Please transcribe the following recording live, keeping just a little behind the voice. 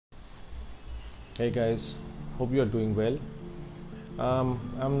Hey guys, hope you are doing well.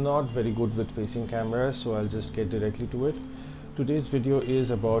 I'm not very good with facing camera, so I'll just get directly to it. Today's video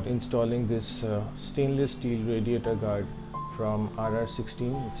is about installing this stainless steel radiator guard from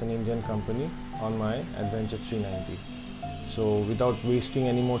RR16. It's an Indian company on my Adventure 390. So without wasting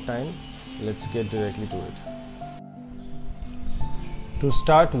any more time, let's get directly to it. To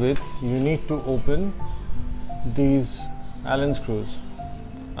start with, you need to open these Allen screws.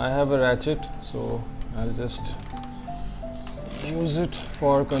 I have a ratchet, so I'll just use it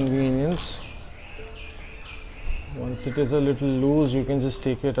for convenience. Once it is a little loose, you can just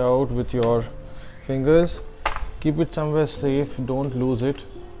take it out with your fingers. Keep it somewhere safe, don't lose it.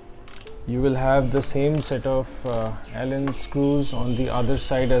 You will have the same set of Allen screws on the other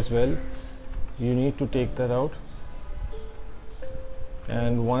side as well. You need to take that out.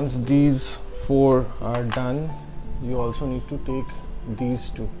 And once these 4 are done, you also need to take these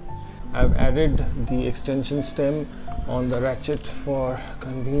 2. I've added the extension stem on the ratchet for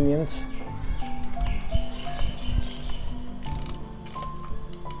convenience.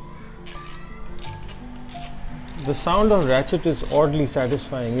 The sound of ratchet is oddly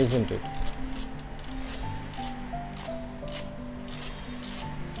satisfying, isn't it?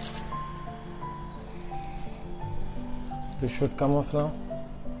 This should come off now,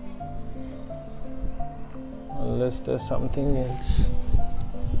 unless there's something else.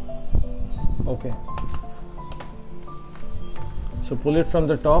 Okay, so pull it from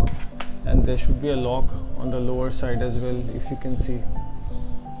the top, and there should be a lock on the lower side as well, if you can see.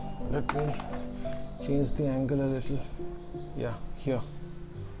 Let me change the angle a little. Yeah, here.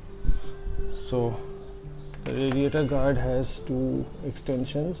 So the radiator guard has 2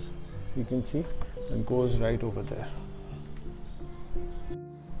 extensions, you can see, it goes right over there.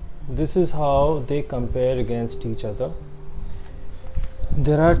 This is how they compare against each other.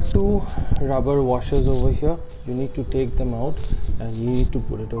 There are 2 rubber washers over here. You need to take them out and you need to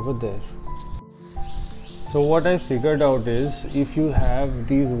put it over there. So what I figured out is, if you have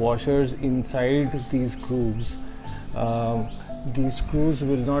these washers inside these grooves, these screws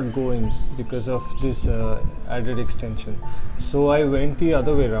will not go in because of this added extension. So I went the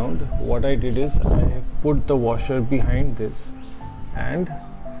other way around. What I did is, I have put the washer behind this and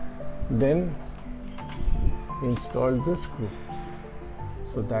then installed the screw.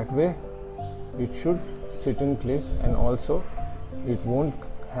 So that way it should sit in place, and also it won't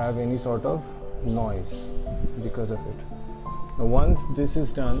have any sort of noise because of it. Now once this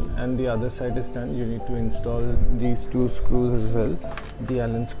is done and the other side is done, you need to install these 2 screws as well, the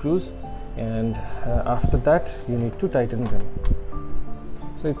Allen screws, and after that you need to tighten them.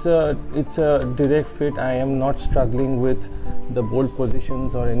 So it's a direct fit. I am not struggling with the bolt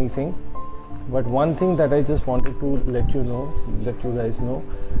positions or anything. But one thing that I just wanted to let you guys know,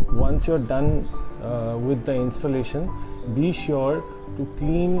 once you're done with the installation, be sure to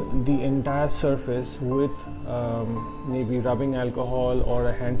clean the entire surface with maybe rubbing alcohol or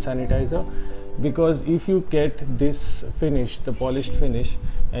a hand sanitizer, because if you get this finish, the polished finish,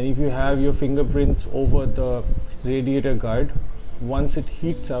 and if you have your fingerprints over the radiator guard, once it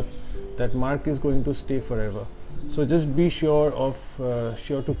heats up, that mark is going to stay forever. So just be sure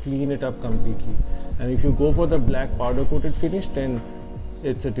to clean it up completely. And if you go for the black powder coated finish, then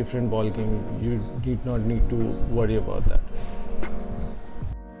it's a different ball game. You did not need to worry about that.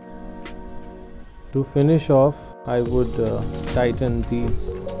 To finish off, I would tighten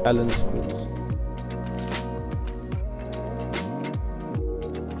these Allen screws.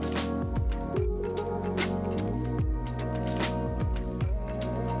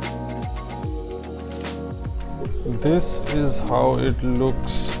 This is how it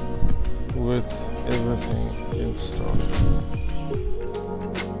looks with everything installed.